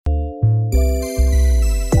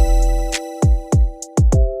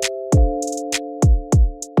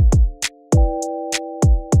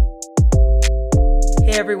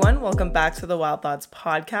everyone. Welcome back to the Wild Thoughts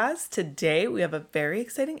podcast. Today, we have a very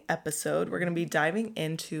exciting episode. We're going to be diving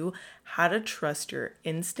into how to trust your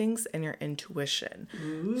instincts and your intuition.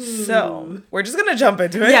 Ooh. So, we're just going to jump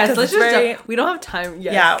into it. Yes, let's just jump. We don't have time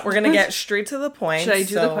yet. Yeah, we're going to get straight to the point. Should I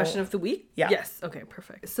do the question of the week? Yeah. Yes. Okay,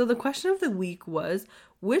 perfect. So, the question of the week was,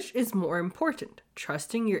 which is more important,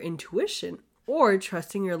 trusting your intuition or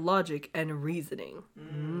trusting your logic and reasoning?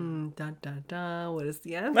 What is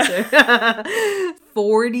the answer?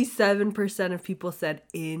 47% of people said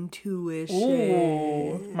intuition.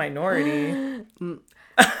 Ooh, minority.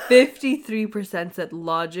 53% said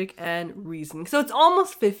logic and reasoning. So it's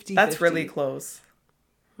almost 50-50. That's really close.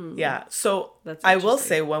 Yeah. So I will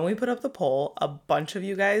say, when we put up the poll, a bunch of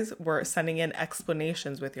you guys were sending in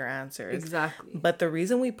explanations with your answers. Exactly. But the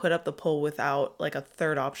reason we put up the poll without like a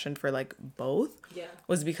third option for like both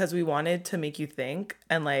was because we wanted to make you think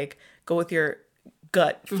and like go with your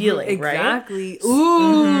gut feeling, right? Exactly.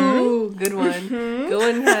 Ooh, good one.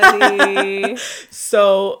 Going heavy.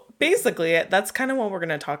 So basically, that's kind of what we're going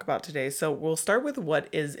to talk about today. So we'll start with what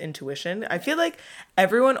is intuition. I feel like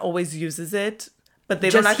everyone always uses it, but they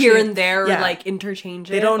just don't actually, here and there, like interchange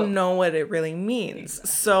it. They don't know what it really means. Exactly.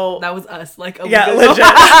 So that was us, like a legit.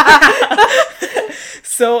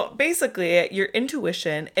 So basically, your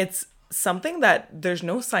intuition, it's something that there's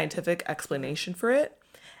no scientific explanation for it.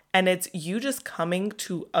 And it's you just coming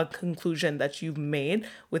to a conclusion that you've made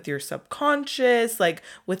with your subconscious, like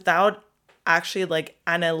without actually like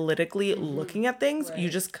analytically looking at things. Right. You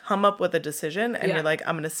just come up with a decision and you're like,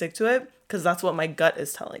 I'm going to stick to it because that's what my gut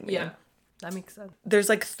is telling me. Yeah, that makes sense. There's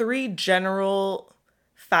like 3 general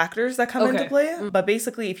factors that come into play. But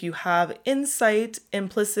basically, if you have insight,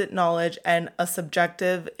 implicit knowledge, and a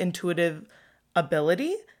subjective intuitive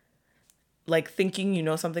ability, like thinking you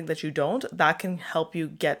know something that you don't, that can help you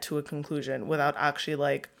get to a conclusion without actually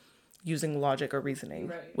like using logic or reasoning,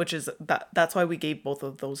 right. Which is that's why we gave both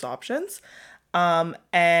of those options.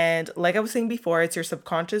 And like I was saying before, it's your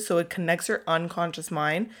subconscious, so it connects your unconscious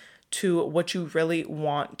mind to what you really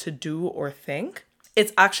want to do or think.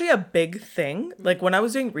 It's actually a big thing. Like when I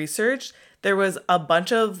was doing research, there was a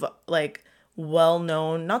bunch of like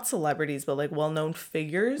well-known, not celebrities, but like well-known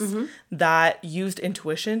figures that used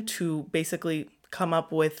intuition to basically come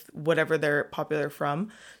up with whatever they're popular from.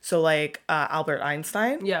 So like Albert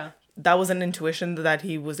Einstein. Yeah. That was an intuition that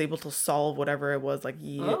he was able to solve whatever it was, like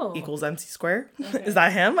E equals MC squared. Okay. Is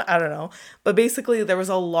that him? I don't know. But basically there was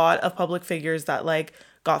a lot of public figures that like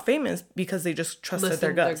got famous because they just trusted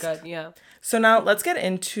their guts. Yeah. So now let's get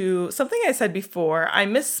into something I said before. I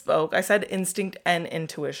misspoke. I said instinct and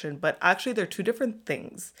intuition, but actually they're 2 different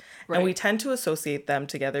things. Right. And we tend to associate them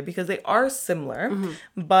together because they are similar.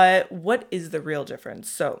 But what is the real difference?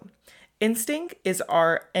 So instinct is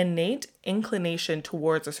our innate inclination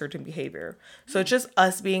towards a certain behavior. So it's just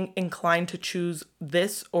us being inclined to choose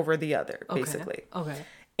this over the other, basically. Okay.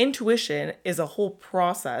 Intuition is a whole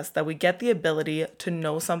process that we get the ability to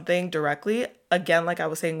know something directly, again, like I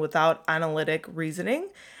was saying, without analytic reasoning,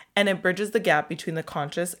 and it bridges the gap between the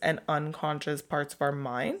conscious and unconscious parts of our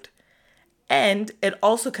mind. And it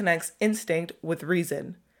also connects instinct with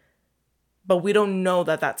reason, but we don't know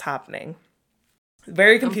that that's happening.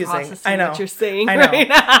 Very confusing. I know what you're saying right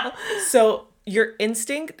now. So your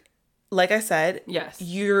instinct, like I said, yes,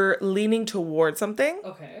 you're leaning towards something.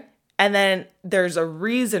 Okay. And then there's a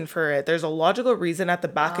reason for it. There's a logical reason at the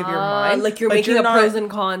back of your mind. Like you're making pros and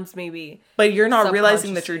cons, maybe. But you're not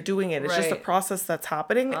realizing that you're doing it. It's just a process that's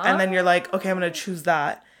happening. And then you're like, okay, I'm going to choose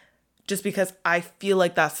that just because I feel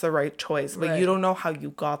like that's the right choice. But you don't know how you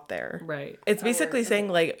got there. Right. It's basically saying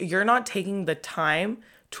like you're not taking the time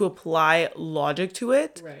to apply logic to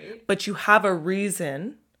it. Right. But you have a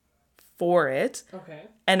reason for it. Okay.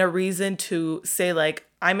 And a reason to say like,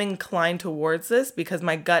 I'm inclined towards this because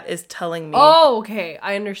my gut is telling me. Oh, okay.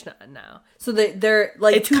 I understand now. So they're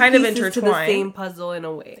like it's 2 kind of pieces intertwined to the same puzzle in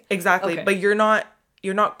a way. Exactly. Okay. But you're not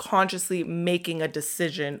consciously making a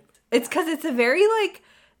decision. It's because it's a very like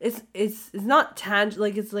it's not tangible,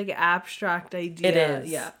 like it's like an abstract idea. It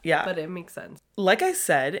is. Yeah. But it makes sense. Like I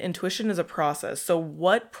said, intuition is a process. So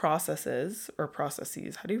what processes or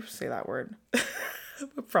processes? How do you say that word?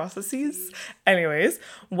 Processes. Anyways,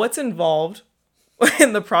 what's involved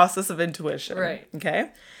in the process of intuition? Right. Okay.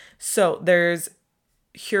 So there's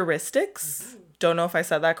heuristics. Don't know if I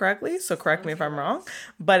said that correctly, so correct me if I'm wrong.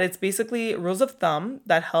 But it's basically rules of thumb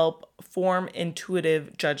that help form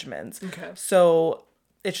intuitive judgments. Okay. So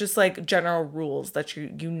it's just like general rules that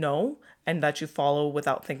you know and that you follow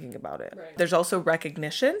without thinking about it. Right. There's also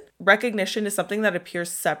recognition. Recognition is something that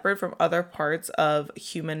appears separate from other parts of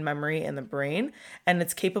human memory in the brain, and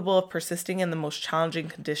it's capable of persisting in the most challenging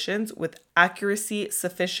conditions with accuracy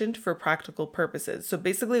sufficient for practical purposes. So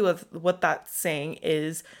basically what that's saying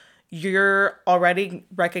is you're already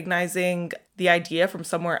recognizing the idea from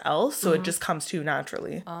somewhere else, so it just comes to you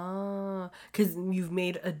naturally. Because you've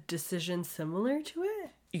made a decision similar to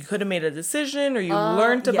it? You could have made a decision, or you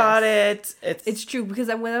learned about it. It's true, because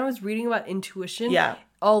when I was reading about intuition, Yeah.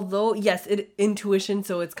 although, yes, intuition,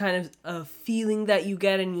 so it's kind of a feeling that you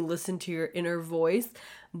get and you listen to your inner voice,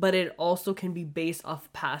 but it also can be based off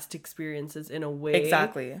past experiences in a way.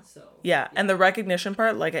 Exactly. So, yeah. And the recognition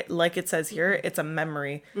part, like it says here, it's a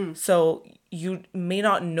memory. So you may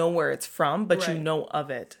not know where it's from, but you know of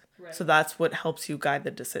it. Right. So that's what helps you guide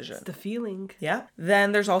the decision. It's the feeling. Yeah.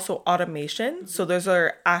 Then there's also automation. So those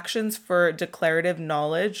are actions for declarative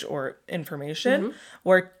knowledge or information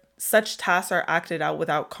where such tasks are acted out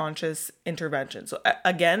without conscious intervention. So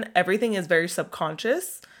again, everything is very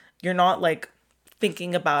subconscious. You're not like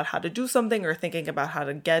thinking about how to do something or thinking about how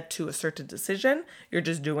to get to a certain decision. You're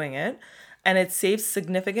just doing it. And it saves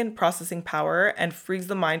significant processing power and frees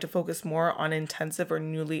the mind to focus more on intensive or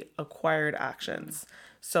newly acquired actions.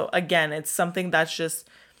 So again, it's something that's just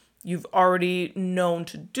you've already known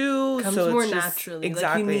to do. Comes so more it's just, naturally.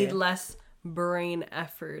 Exactly. Like you need less brain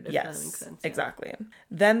effort, if that makes sense. Yeah. Exactly.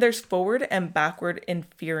 Then there's forward and backward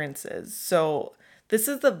inferences. So this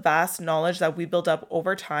is the vast knowledge that we build up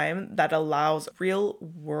over time that allows real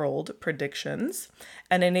world predictions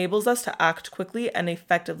and enables us to act quickly and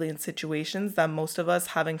effectively in situations that most of us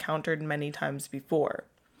have encountered many times before.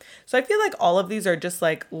 So I feel like all of these are just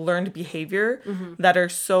like learned behavior that are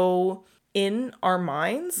so in our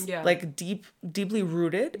minds, like deeply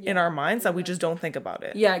rooted in our minds that we just don't think about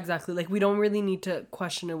it. Yeah, exactly. Like we don't really need to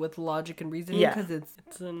question it with logic and reasoning because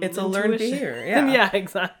it's a learned behavior. Yeah. Yeah,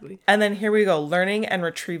 exactly. And then here we go. Learning and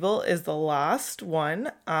retrieval is the last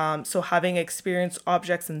one. So having experienced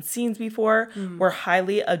objects and scenes before, we're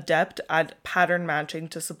highly adept at pattern matching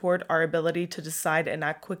to support our ability to decide and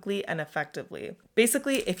act quickly and effectively.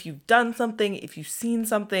 Basically, if you've done something, if you've seen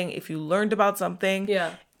something, if you learned about something,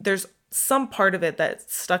 there's some part of it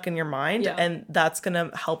that's stuck in your mind and that's going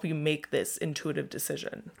to help you make this intuitive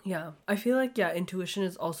decision. Yeah. I feel like, intuition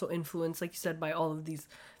is also influenced, like you said, by all of these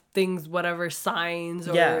things, whatever signs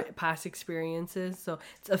or past experiences. So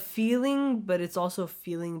it's a feeling, but it's also a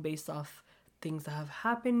feeling based off things that have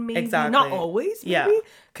happened, maybe. Exactly. Not always, maybe.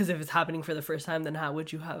 Because if it's happening for the first time, then how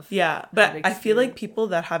would you have... Yeah, but I feel like people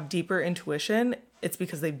that have deeper intuition, it's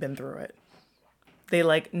because they've been through it. They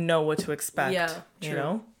like know what to expect, you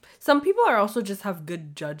know? Some people are also just have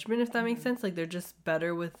good judgment, if that makes sense. Like they're just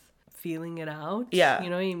better with feeling it out. Yeah.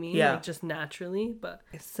 You know what I mean? Yeah. Like just naturally. But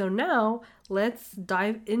so now let's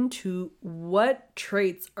dive into what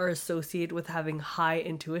traits are associated with having high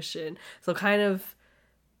intuition. So kind of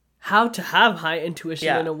how to have high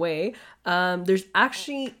intuition in a way. There's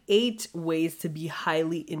actually 8 ways to be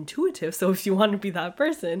highly intuitive. So if you want to be that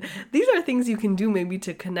person, these are things you can do maybe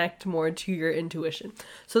to connect more to your intuition.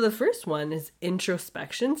 So the first one is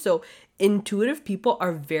introspection. So intuitive people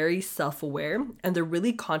are very self-aware and they're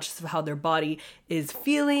really conscious of how their body is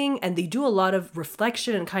feeling, and they do a lot of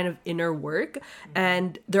reflection and kind of inner work,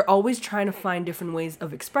 and they're always trying to find different ways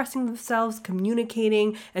of expressing themselves,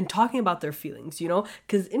 communicating, and talking about their feelings, you know,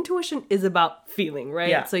 because intuition is about feeling,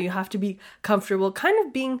 right? So you have to be comfortable kind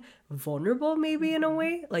of being vulnerable maybe in a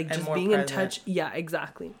way, like and just being present. In touch. Yeah,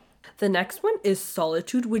 exactly. The next one is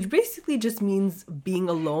solitude, which basically just means being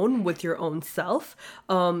alone with your own self.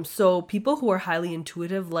 So people who are highly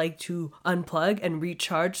intuitive like to unplug and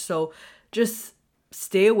recharge. So just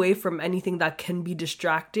stay away from anything that can be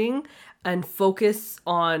distracting and focus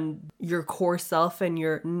on your core self and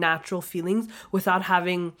your natural feelings without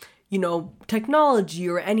having, you know, technology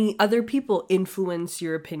or any other people influence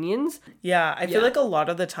your opinions. Yeah, I feel like a lot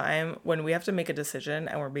of the time when we have to make a decision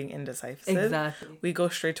and we're being indecisive, we go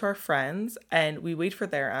straight to our friends and we wait for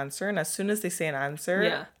their answer. And as soon as they say an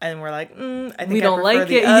answer and we're like, I think we don't like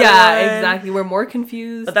it. Yeah, exactly. We're more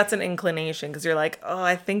confused. But that's an inclination because you're like, oh,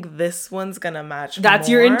 I think this one's going to match That's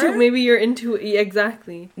more. Maybe you're into,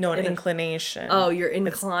 exactly. No, an inclination. Oh, you're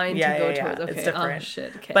inclined to go towards. Okay. It's different. Oh,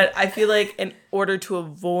 shit. Okay. But I feel like in order to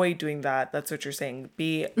avoid doing that's what you're saying,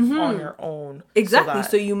 be on your own. Exactly.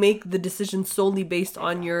 So you make the decision solely based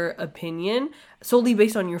on your opinion, solely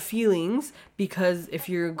based on your feelings, because if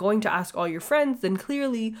you're going to ask all your friends, then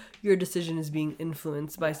clearly your decision is being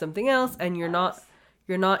influenced by something else and you're not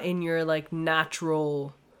in your like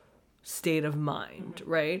natural state of mind,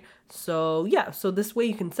 right? So yeah, so this way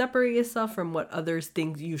you can separate yourself from what others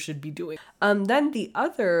think you should be doing. Then the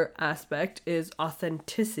other aspect is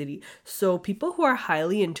authenticity. So people who are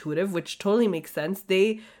highly intuitive, which totally makes sense,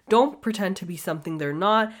 they don't pretend to be something they're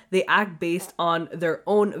not. They act based on their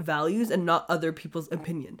own values and not other people's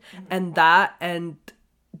opinion. And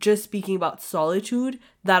just speaking about solitude,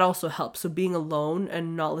 that also helps. So being alone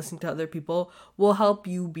and not listening to other people will help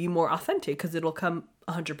you be more authentic because it'll come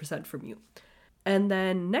 100% from you. And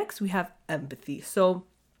then next we have empathy. So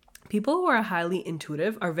people who are highly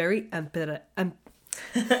intuitive are very empanada,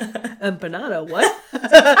 what?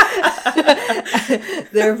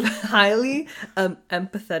 They're highly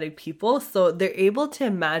empathetic people. So they're able to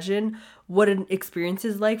imagine what an experience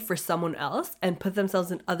is like for someone else and put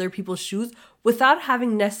themselves in other people's shoes without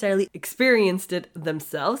having necessarily experienced it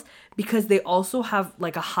themselves, because they also have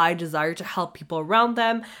like a high desire to help people around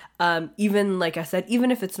them. Even like I said,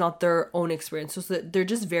 even if it's not their own experience. So they're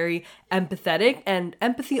just very empathetic, and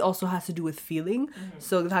empathy also has to do with feeling.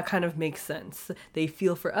 So that kind of makes sense. They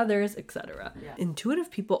feel for others, etc. Yeah.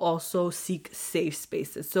 Intuitive people also seek safe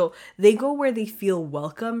spaces. So they go where they feel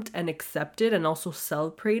welcomed and accepted and also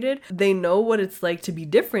celebrated. They know what it's like to be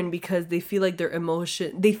different because they feel like their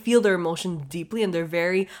emotions deeply, and they're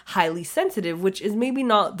very highly sensitive, which is maybe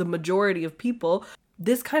not the majority of people.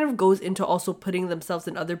 This kind of goes into also putting themselves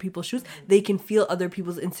in other people's shoes. They can feel other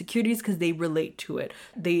people's insecurities because they relate to it.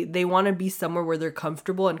 They want to be somewhere where they're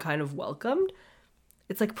comfortable and kind of welcomed.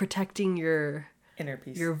 It's like protecting your inner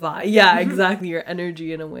peace, your vibe. Yeah, exactly. Your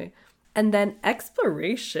energy in a way. And then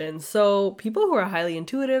exploration. So people who are highly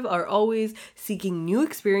intuitive are always seeking new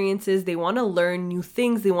experiences. They want to learn new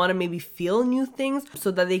things. They want to maybe feel new things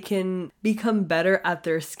so that they can become better at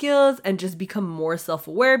their skills and just become more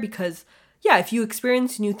self-aware, because yeah, if you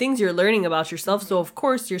experience new things, you're learning about yourself. So of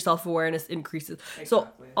course your self-awareness increases. Exactly. So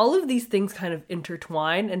all of these things kind of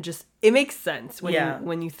intertwine, and just, it makes sense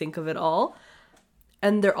when you think of it all.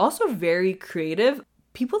 And they're also very creative.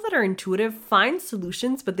 People that are intuitive find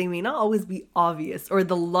solutions, but they may not always be obvious or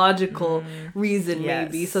the logical reason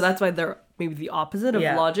maybe. So that's why they're maybe the opposite of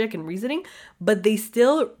logic and reasoning, but they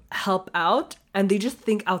still help out and they just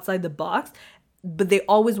think outside the box, but they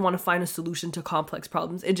always want to find a solution to complex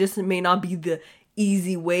problems. It just may not be the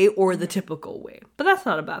easy way or the typical way, but that's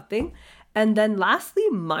not a bad thing. And then lastly,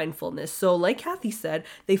 mindfulness. So like Kathy said,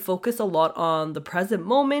 they focus a lot on the present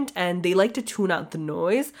moment and they like to tune out the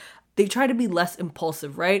noise. They try to be less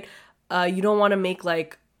impulsive, right? You don't want to make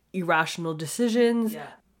like irrational decisions. Yeah.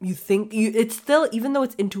 It's still, even though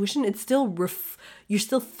it's intuition, it's still, you're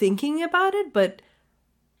still thinking about it, but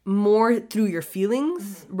more through your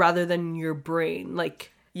feelings rather than your brain.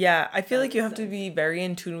 Like, yeah, I feel like you have to be very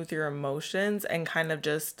in tune with your emotions and kind of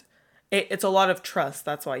just, it's a lot of trust.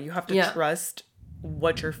 That's why you have to trust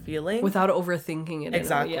what you're feeling without overthinking it.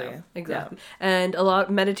 Exactly. Exactly. Yeah. And a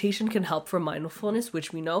lot meditation can help for mindfulness,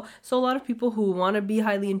 which we know. So a lot of people who want to be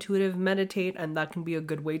highly intuitive meditate, and that can be a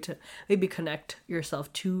good way to maybe connect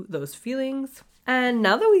yourself to those feelings. And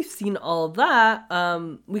now that we've seen all that,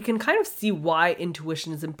 we can kind of see why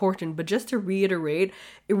intuition is important. But just to reiterate,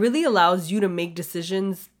 it really allows you to make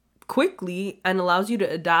decisions quickly and allows you to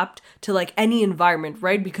adapt to like any environment,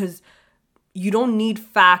 right? Because you don't need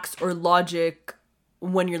facts or logic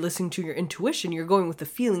when you're listening to your intuition. You're going with the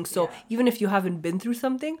feeling. So even if you haven't been through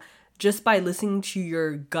something, just by listening to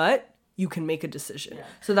your gut, you can make a decision. Yeah.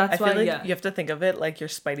 So that's why you have to think of it like your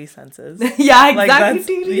spidey senses. Yeah,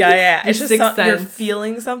 exactly. Like yeah. It's just you're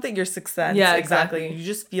feeling something, your sixth sense. Yeah, exactly. You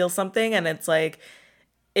just feel something, and it's like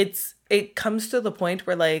it comes to the point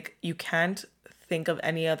where like you can't think of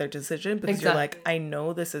any other decision because you're like, I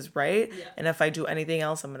know this is right, and if I do anything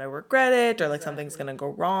else I'm gonna regret it, or like something's gonna go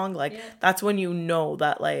wrong. Like that's when you know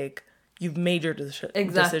that like you've made your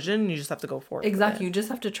decision. You just have to go for it. Exactly. You just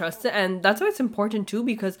have to trust it, and that's why it's important too,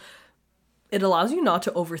 because it allows you not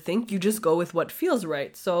to overthink. You just go with what feels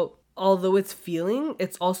right. So although it's feeling,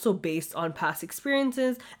 it's also based on past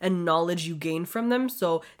experiences and knowledge you gain from them.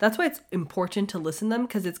 So that's why it's important to listen to them,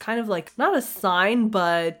 because it's kind of like not a sign,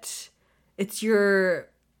 but it's your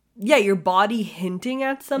body hinting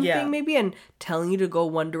at something maybe and telling you to go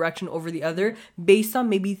one direction over the other based on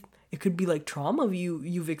maybe it could be like trauma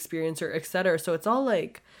you've experienced or etc. So it's all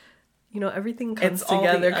like, everything comes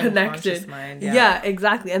together, connected. Mind, yeah,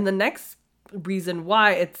 exactly. And the next reason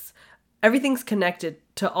why everything's connected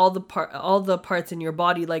to all the parts in your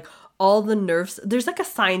body, like all the nerves. There's like a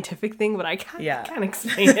scientific thing, but I can't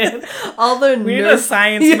explain it. All the we need a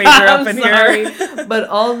science major up in here. But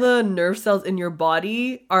all the nerve cells in your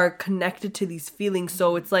body are connected to these feelings.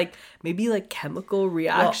 So it's like maybe like chemical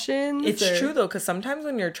reactions. Well, it's true though, because sometimes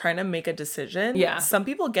when you're trying to make a decision, some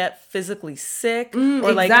people get physically sick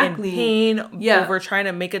or like in pain over trying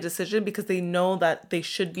to make a decision because they know that they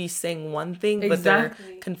should be saying one thing, but they're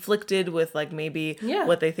conflicted with like maybe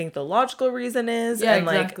what they think the logical reason is, and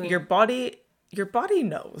like your body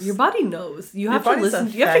knows. Your body knows. You have to listen.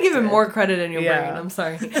 You have to give it more credit in your brain. I'm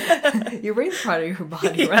sorry. Your brain's part of your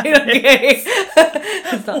body, right? Okay.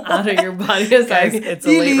 It's not out of your body. Guys, it's a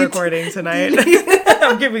late recording tonight.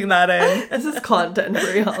 I'm giving that in. This is content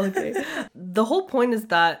for y'all. Okay. The whole point is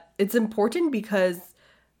that it's important because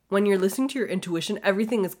when you're listening to your intuition,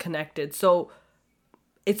 everything is connected. So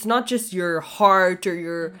it's not just your heart or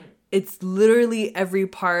your... It's literally every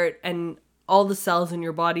part and all the cells in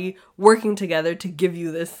your body working together to give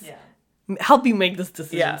you this, help you make this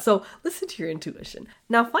decision. Yeah. So listen to your intuition.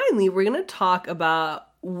 Now, finally, we're going to talk about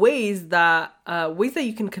ways that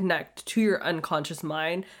you can connect to your unconscious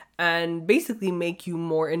mind and basically make you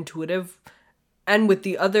more intuitive. And with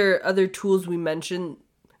the other tools we mentioned,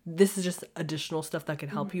 this is just additional stuff that can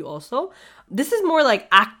help you also. This is more like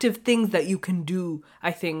active things that you can do,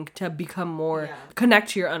 I think, to become more, connect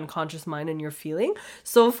to your unconscious mind and your feeling.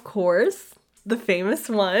 So, of course, the famous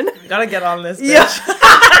one. You gotta get on this, bitch.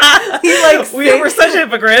 Yeah. We're such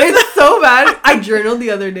hypocrites. It's so bad. I journaled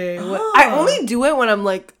the other day. I only do it when I'm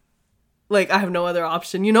like I have no other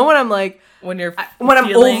option. You know, when I'm like... When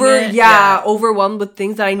I'm overwhelmed with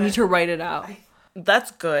things that I need to write it out.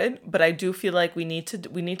 That's good, but I do feel like we need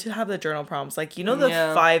to have the journal prompts. Like, you know, the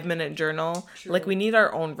 5-minute journal? True. Like, we need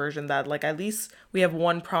our own version of that. Like, at least we have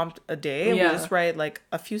one prompt a day. Yeah. We just write, like,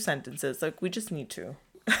 a few sentences. Like, we just need to.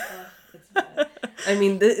 I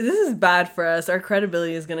mean, this is bad for us. Our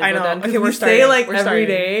credibility is gonna go down because we say every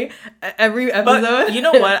day, every episode. But you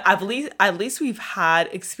know what? At least we've had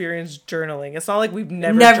experience journaling. It's not like we've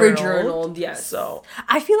never journaled. Yes. So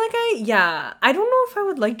I feel like I don't know if I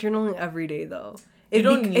would like journaling every day though. You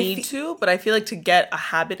don't need to, but I feel like to get a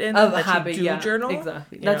habit in you do journal.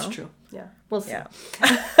 Exactly. That's true. Yeah. We'll see.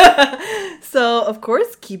 So of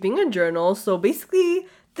course, keeping a journal. So basically,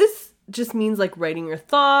 this just means like writing your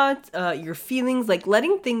thoughts, your feelings, like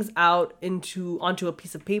letting things out onto a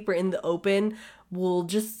piece of paper in the open will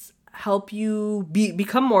just help you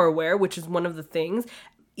become more aware, which is one of the things.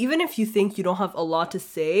 Even if you think you don't have a lot to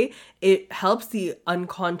say, it helps the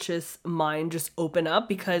unconscious mind just open up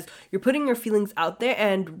because you're putting your feelings out there,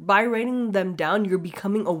 and by writing them down, you're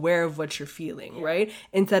becoming aware of what you're feeling, right?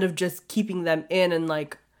 Instead of just keeping them in and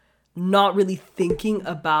like not really thinking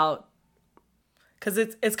about. Because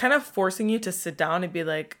it's kind of forcing you to sit down and be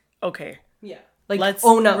like, okay. Yeah. Like, let's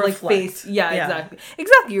own up, reflect. Like face. Yeah, exactly.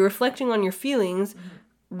 Exactly. You're reflecting on your feelings,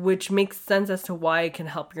 which makes sense as to why it can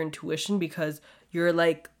help your intuition because you're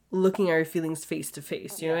like looking at your feelings face to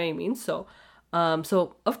face. You know what I mean? So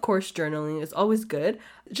of course, journaling is always good.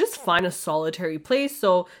 Just find a solitary place.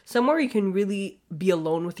 So somewhere you can really be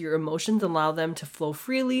alone with your emotions, allow them to flow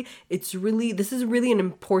freely. This is really an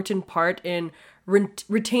important part in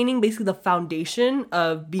retaining basically the foundation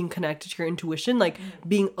of being connected to your intuition, like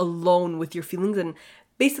being alone with your feelings and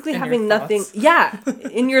basically having nothing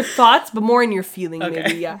in your thoughts, but more in your feeling.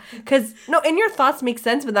 Maybe because in your thoughts makes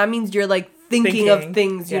sense, but that means you're like thinking of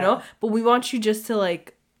things, you know. But we want you just to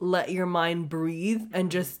like let your mind breathe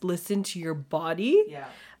and just listen to your body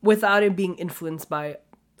without it being influenced by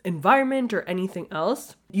environment or anything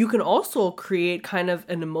else. You can also create kind of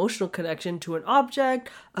an emotional connection to an object,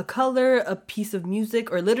 a color, a piece of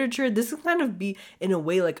music or literature. This can kind of be in a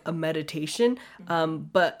way like a meditation,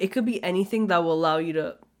 but it could be anything that will allow you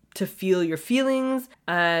to feel your feelings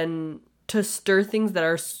and to stir things that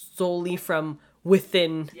are solely from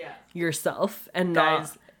within yourself and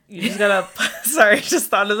not. You just gotta,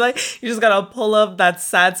 you just gotta pull up that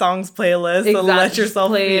sad songs playlist and let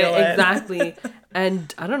yourself feel it. Exactly.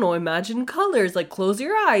 And I don't know, imagine colors, like close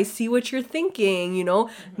your eyes, see what you're thinking, you know,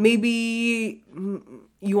 maybe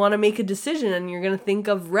you want to make a decision and you're going to think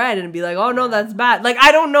of red and be like, oh no, that's bad. Like,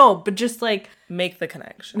 I don't know, but just like make the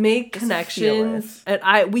connection. Make connections.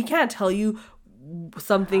 And we can't tell you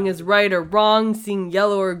something is right or wrong, seeing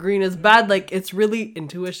yellow or green is bad. Like, it's really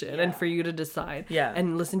intuition and for you to decide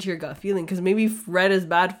and listen to your gut feeling, because maybe red is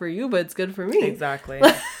bad for you but it's good for me. Exactly.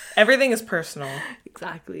 Everything is personal.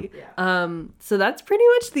 Exactly. So that's pretty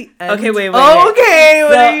much the end. Okay, wait. Okay,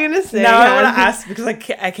 what are you gonna say? Now I want to ask, because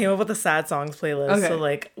I came up with a sad songs playlist. Okay. So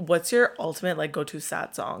like, what's your ultimate like go-to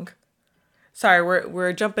sad song? Sorry,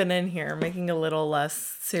 we're jumping in here, making it a little less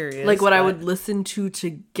serious. Like what I would listen to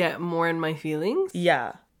get more in my feelings?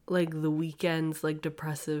 Yeah. Like The Weeknd's like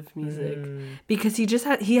depressive music. Because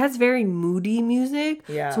he has very moody music.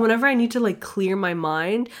 Yeah. So whenever I need to like clear my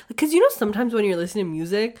mind, because you know sometimes when you're listening to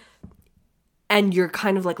music and you're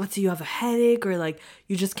kind of like, let's say you have a headache or like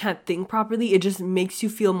you just can't think properly, it just makes you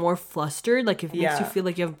feel more flustered. Like it makes you feel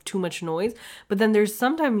like you have too much noise. But then there's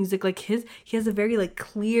sometimes music like he has a very like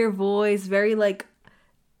clear voice, very like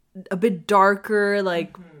a bit darker,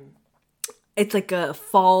 like it's like a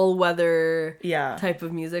fall weather type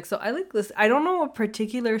of music. So I like this. I don't know a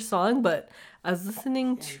particular song, but I was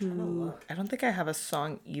listening to... I don't think I have a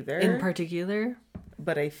song either. In particular?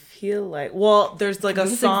 But I feel like... Well, there's like a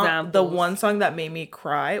song... Examples. The one song that made me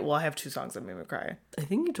cry... Well, I have two songs that made me cry. I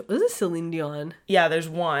think was it Celine Dion? Yeah, there's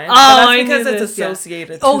one. Oh, that's because it's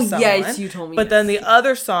associated to someone. Yes, you told me. But then the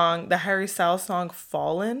other song, the Harry Styles song,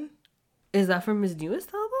 Fallen... Is that from his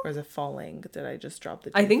newest album? Or is it Falling? Did I just drop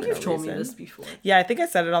the... I think you've told me this before. Yeah, I think I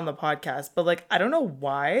said it on the podcast. But like, I don't know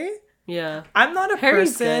why. Yeah. I'm not a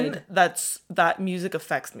Harry's person that music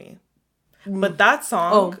affects me. But that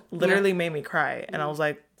song literally made me cry. And I was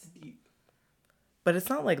like... But it's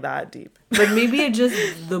not like that deep. But maybe it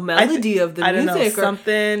just... The melody of the music. I don't know,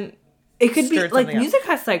 something... It could be... Like, music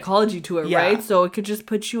has psychology to it, right? So it could just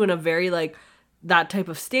put you in a very, like... That type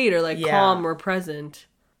of state or, like, calm or present.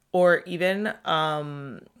 Or even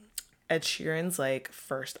Ed Sheeran's like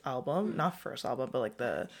first album, not first album, but like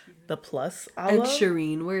the Plus album. Ed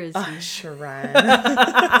Sheeran, where is he? Sheeran.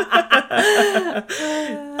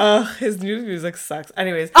 His new music sucks.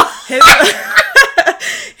 Anyways,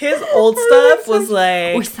 his old stuff was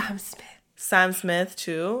like... Or Sam Smith. Sam Smith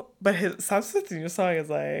too, but Sam Smith's new song is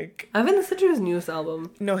like... I haven't listened to his newest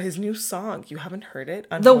album. No, his new song. You haven't heard it?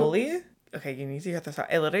 Unholy? Okay, you need to hear the song.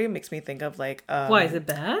 It literally makes me think of like... Why, is it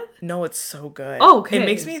bad? No, it's so good. Oh, okay. It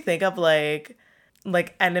makes me think of like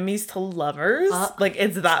enemies to lovers. Like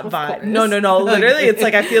it's that vibe. Course. No. Literally, it's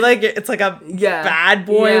like I feel like it's like a bad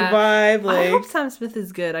boy vibe. Like, I hope Sam Smith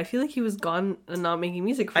is good. I feel like he was gone and not making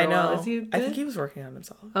music for a while. Is he good? I think he was working on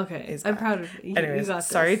himself. Okay, I'm proud of you. Anyways,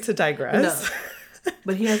 sorry to digress. No.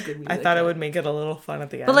 But he has good music. I thought it would make it a little fun at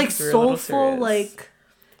the end. But like soulful, like...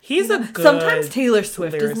 He's a good... Sometimes Taylor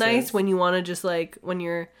Swift lyricist. is nice when you want to just like... When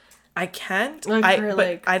you're... I can't. Like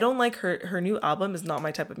I don't like her new album is not my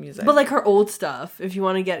type of music. But like her old stuff, if you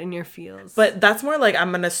want to get in your feels. But that's more like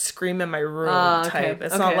I'm gonna scream in my room type.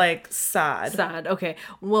 It's not like sad. Sad. Okay.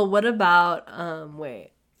 Well, what about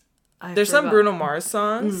There's some Bruno Mars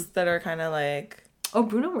songs that are kind of like... Oh,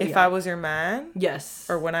 Bruno Mars. If I Was Your Man. Yes.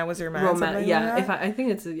 Or When I Was Your Man. Yeah. Like I think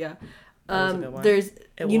it's That was a good one. There's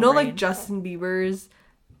Rain. like Justin Bieber's...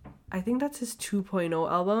 I think that's his 2.0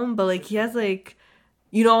 album, but like he has like,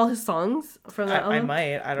 you know all his songs from that album? I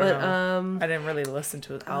might. I don't know. I didn't really listen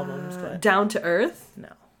to his albums, but Down to Earth? No,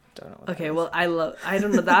 don't know. Okay, well I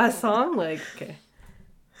don't know that song. Like, okay,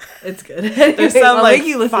 it's good. There's some like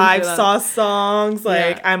 5 Sauce songs,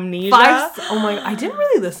 like Amnesia. Oh my! I didn't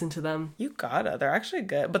really listen to them. You gotta. They're actually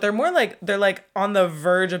good, but they're more like they're like on the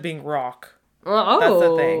verge of being rock. Oh, that's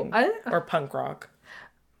the thing. Or punk rock.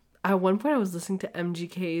 At one point, I was listening to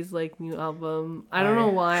MGK's like new album. I don't know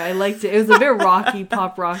why I liked it. It was a bit rocky,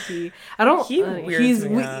 pop rocky. I don't.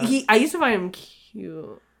 I used to find him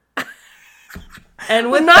cute.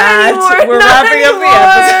 And with that, we're wrapping up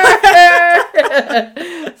the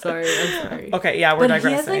episode. Sorry, I'm sorry. Okay, yeah, we're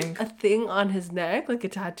digressing. He has like a thing on his neck, like a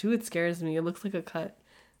tattoo. It scares me. It looks like a cut.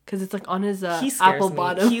 Because it's like on his apple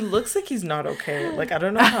bottom. He looks like he's not okay. Like, I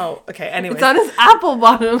don't know how. Okay, anyway. It's on his apple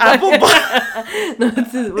bottom. Apple bottom. No,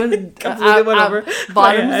 it's his... Completely whatever.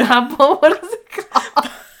 Bottom's apple. What is it called?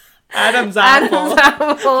 Adam's apple. Adam's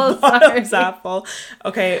apple. Bottom's apple.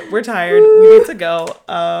 Okay, we're tired. We need to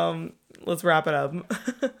go. Let's wrap it up.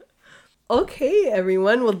 Okay,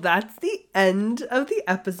 everyone. Well, that's the end of the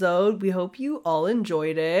episode. We hope you all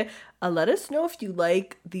enjoyed it. Let us know if you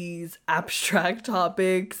like these abstract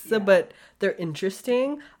topics, but they're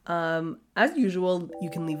interesting. As usual, you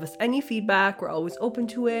can leave us any feedback. We're always open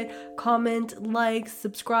to it. Comment, like,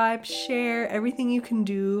 subscribe, share, everything you can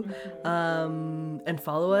do. And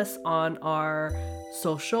follow us on our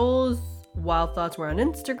socials. Wild Thoughts, we're on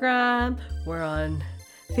Instagram. We're on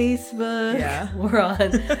Facebook. Yeah. We're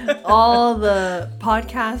on all the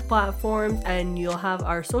podcast platforms, and you'll have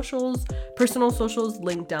our socials, personal socials,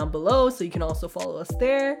 linked down below, so you can also follow us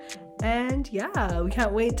there. And yeah, we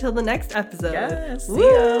can't wait till the next episode. Yes. See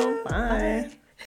you. Bye.